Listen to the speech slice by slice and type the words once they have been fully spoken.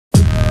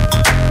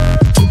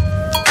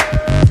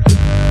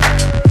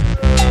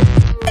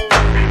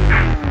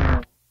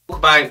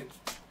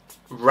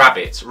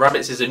Rabbits.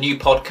 Rabbits is a new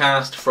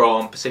podcast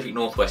from Pacific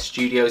Northwest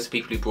Studios, the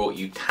people who brought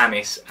you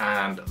Tannis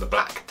and the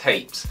Black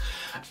Tapes.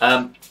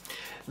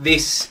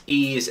 This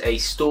is a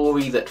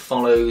story that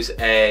follows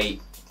a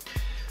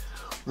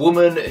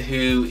woman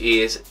who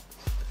is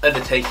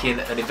undertaking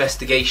an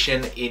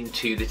investigation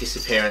into the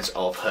disappearance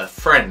of her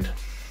friend.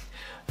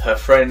 Her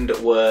friend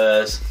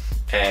was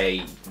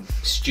a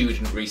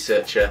student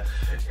researcher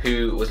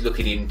who was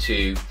looking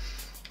into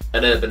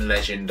an urban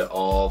legend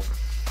of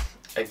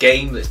a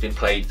game that's been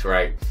played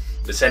throughout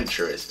the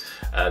centuries.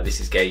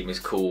 This game is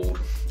called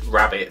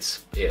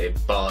Rabbits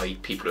by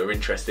people who are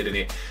interested in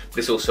it, but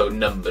it's also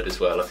numbered as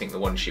well. I think the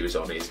one she was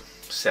on is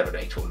 7,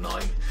 8 or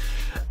 9.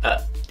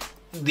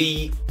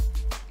 The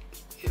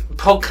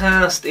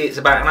podcast is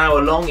about an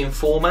hour long in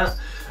format,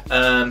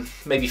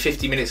 maybe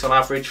 50 minutes on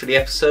average for the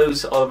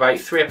episodes. I'm about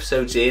 3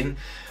 episodes in.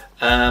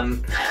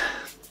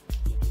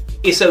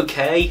 It's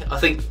okay. I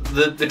think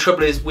the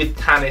trouble is with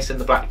Tannis and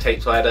the Black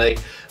Tapes, I had a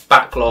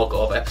backlog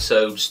of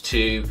episodes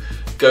to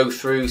go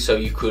through, so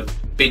you could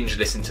binge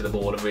listen to them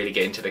all and really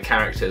get into the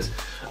characters.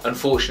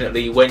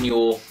 Unfortunately, when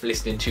you're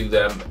listening to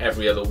them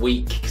every other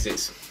week, because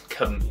it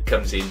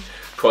comes in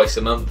twice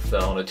a month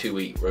on a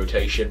 2-week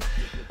rotation,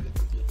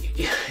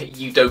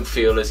 you don't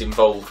feel as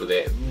involved with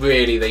it.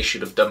 Really, they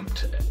should have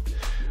dumped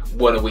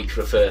one a week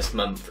for the first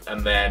month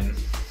and then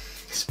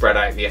spread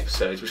out the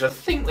episodes, which I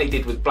think they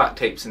did with Black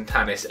Tapes and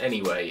Tannis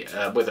anyway,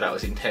 whether that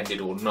was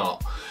intended or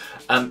not.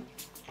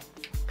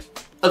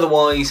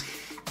 Otherwise,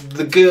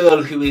 the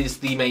girl who is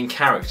the main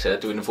character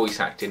doing the voice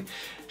acting,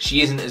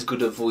 she isn't as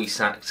good a voice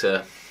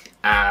actor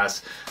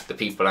as the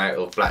people out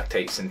of Black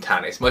Tapes and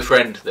Tannis. My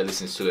friend that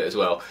listens to it as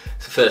well,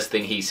 the first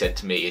thing he said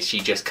to me is she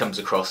just comes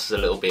across as a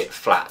little bit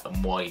flat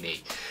and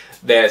whiny.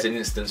 There's an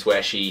instance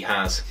where she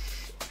has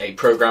a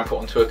program put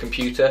onto her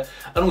computer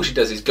and all she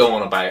does is go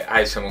on about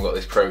how someone got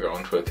this program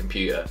onto her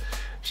computer.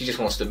 She just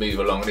wants to move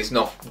along, and it's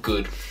not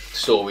good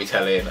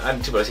storytelling.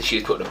 And to be honest, if she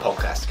was putting a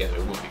podcast together, it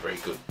wouldn't be very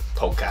good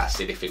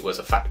podcasting if it was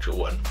a factual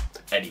one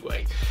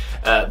anyway.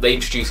 They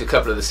introduce a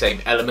couple of the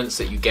same elements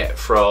that you get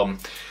from,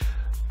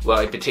 well,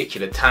 in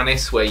particular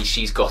Tannis, where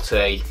she's got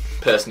a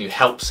person who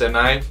helps her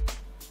now, a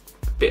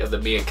bit of the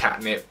Mia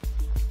Catnip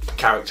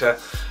character,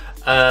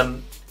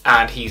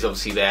 and he's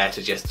obviously there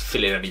to just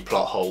fill in any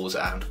plot holes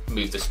and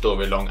move the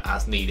story along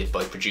as needed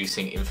by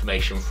producing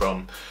information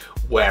from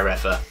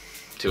wherever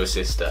to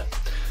assist her.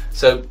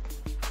 So,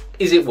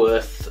 is it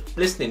worth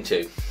listening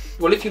to?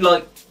 Well, if you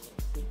like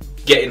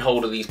getting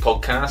hold of these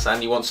podcasts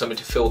and you want something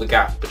to fill the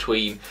gap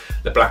between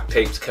the Black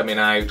Tapes coming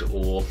out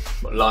or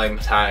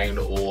Limetown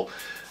or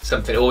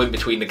something, or in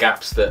between the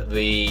gaps that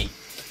the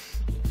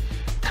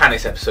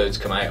Tannis episodes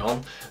come out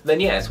on,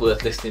 then yeah, it's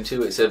worth listening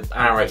to. It's an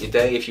hour out your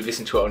day. If you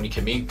listen to it on your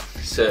commute,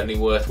 it's certainly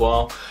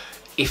worthwhile.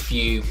 If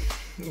you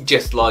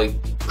just like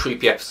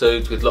creepy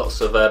episodes with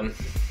lots of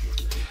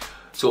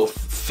sort of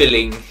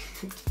filling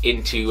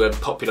into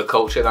popular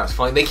culture, that's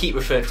fine. They keep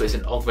referring to it as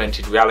an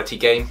augmented reality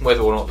game. Whether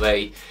or not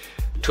they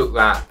took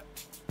that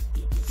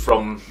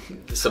from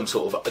some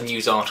sort of a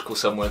news article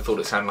somewhere and thought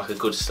it sounded like a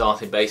good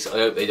starting base, I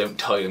hope they don't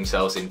tie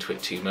themselves into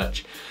it too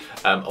much.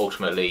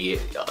 Ultimately,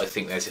 I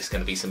think there's just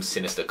going to be some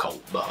sinister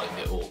cult behind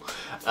it all.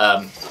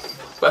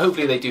 But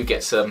hopefully they do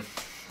get some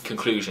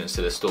conclusions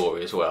to the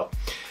story as well.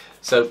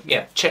 So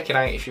yeah, check it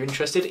out if you're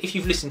interested. If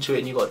you've listened to it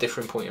and you've got a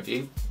different point of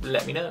view,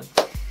 let me know.